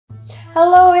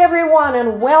Hello everyone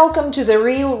and welcome to the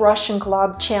Real Russian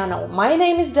Club channel. My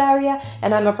name is Daria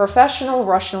and I'm a professional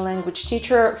Russian language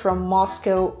teacher from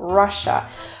Moscow, Russia.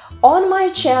 On my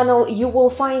channel you will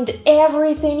find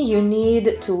everything you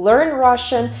need to learn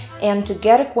Russian and to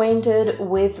get acquainted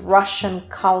with Russian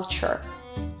culture.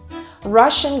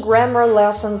 Russian grammar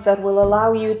lessons that will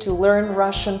allow you to learn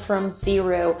Russian from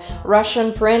zero,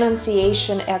 Russian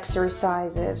pronunciation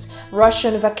exercises,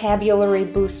 Russian vocabulary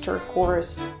booster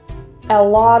course, a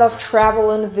lot of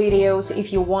traveling videos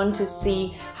if you want to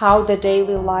see how the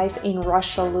daily life in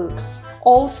Russia looks.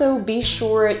 Also, be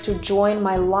sure to join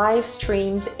my live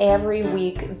streams every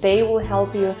week. They will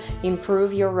help you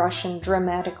improve your Russian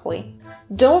dramatically.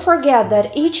 Don't forget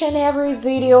that each and every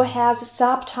video has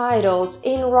subtitles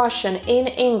in Russian, in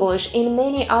English, in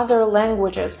many other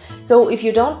languages. So if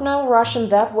you don't know Russian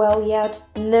that well yet,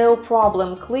 no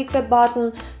problem. Click the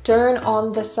button, turn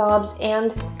on the subs,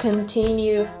 and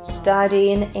continue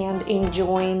studying and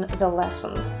enjoying the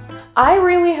lessons. I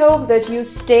really hope that you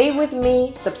stay with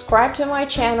me, subscribe to my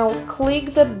channel,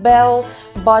 click the bell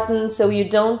button so you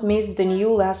don't miss the new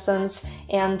lessons,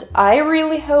 and I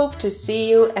really hope to see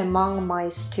you among my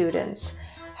students.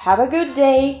 Have a good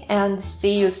day and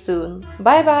see you soon.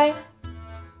 Bye bye!